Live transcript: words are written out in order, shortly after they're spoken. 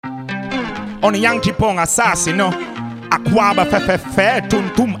On Yankee Pong assassino. Akwaba fefe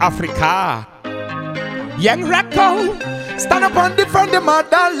tuntum Africa. Young Racco. Stand up and defend the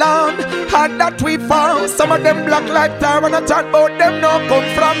motherland. Had that we found. Some of them black like tar. When I talk about them now come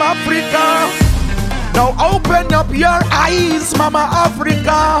from Africa. Now open up your eyes, Mama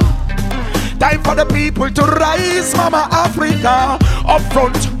Africa. Time for the people to rise, Mama Africa. Up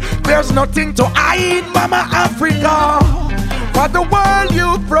front, there's nothing to hide, Mama Africa. For the world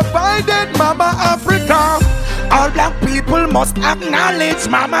you provided, Mama Africa. All black people must acknowledge,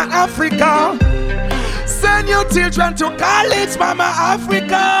 Mama Africa. Send your children to college, Mama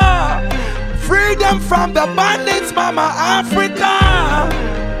Africa. Free them from the bandits, Mama Africa.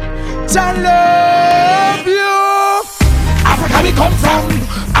 I love you. Africa we come from.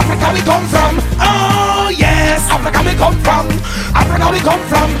 Africa we come from. Oh yes. Africa we come from. Africa we come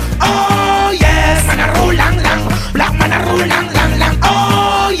from. Oh yes. Man a rule lang lang. Black man a rule lang lang lang.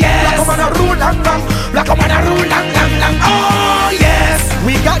 Oh yes. Black man a rule lang lang. Black man a rule lang lang lang. Oh yes.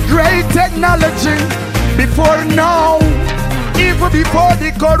 We got great technology before now. Even before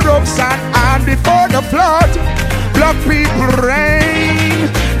the corruption and before the flood. Black people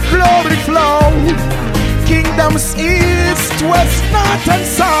reign. Glory flow. Kingdoms east, west, north and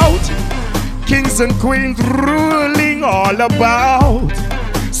south. Kings and queens ruling all about.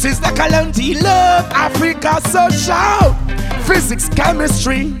 Sister Kalonji love Africa, so shout. Physics,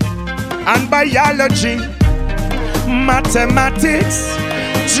 chemistry and biology. Mathematics,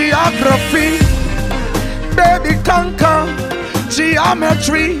 geography. Baby conquer,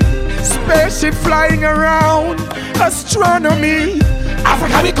 geometry. Spaceship flying around, astronomy.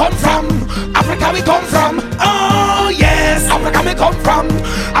 Africa we come from, Africa we come from. Oh yes, Africa we come from,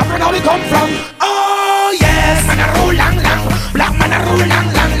 Africa we come from. Oh yes, man a rule lang lang, black man a rule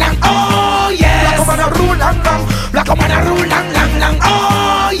lang lang lang. Oh yes, black man a rule lang lang, black man a rule lang lang lang.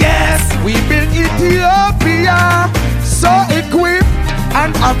 Oh yes, we built Ethiopia, so equipped,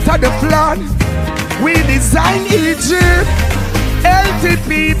 and after the flood, we designed Egypt. Healthy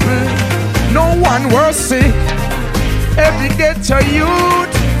people, no one was sick. Every ghetto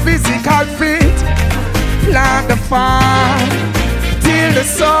youth, physical fit. Plant the farm, till the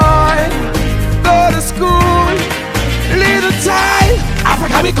soil. Go to school, little child.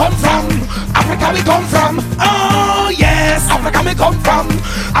 Africa we come from, Africa we come from. Oh yes, Africa we come from,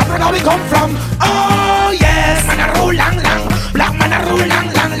 Africa we come from. Oh yes, man a rule lang lang, black man a rule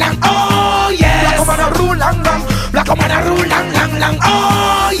lang lang lang. Oh yes, black man a rule lang lang, black man a rule lang lang lang.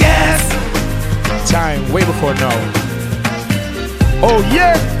 Oh yes. Time way before now. Oh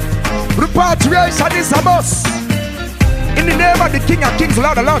yeah, repatriation is a must. In the name of the King of Kings,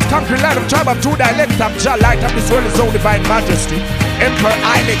 Lord of Lords, conquering Land of tribe of Judah, elect of Jah, light of this world is own divine majesty. Emperor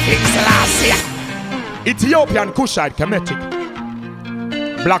Haile King Selassie. Ethiopian, Cushite, Kemetic.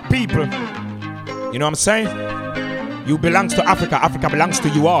 Black people, you know what I'm saying? You belong to Africa, Africa belongs to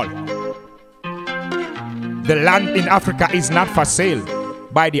you all. The land in Africa is not for sale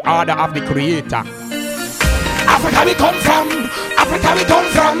by the order of the Creator. Africa we come from, Africa we come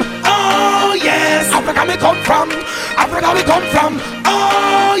from. Oh yes, Africa we come from, Africa we come from.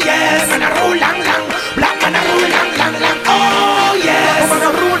 Oh yes, man a rule lang lang, black man a rule lang lang lang. Oh yes, black man a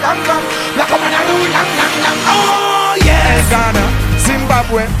rule lang lang, black man a rule lang lang lang. Oh yes. Ghana,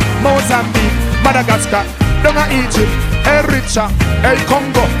 Zimbabwe, Mozambique, Madagascar, Donga Egypt, Eritrea, El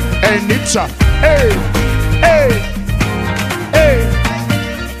Congo, El Niger, hey, hey, hey,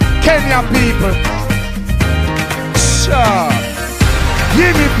 Kenya people.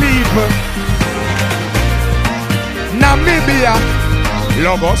 Give me people. Namibia,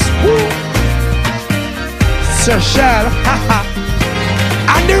 Lagos, Seychelles,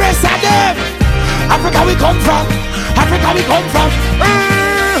 and the rest of them. Africa we come from, Africa we come from,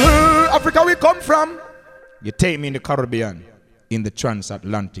 Africa we come from. You take me in the Caribbean, in the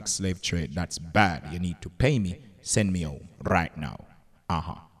transatlantic slave trade. That's bad. You need to pay me. Send me home right now.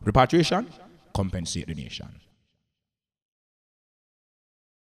 Repatriation, compensate the nation.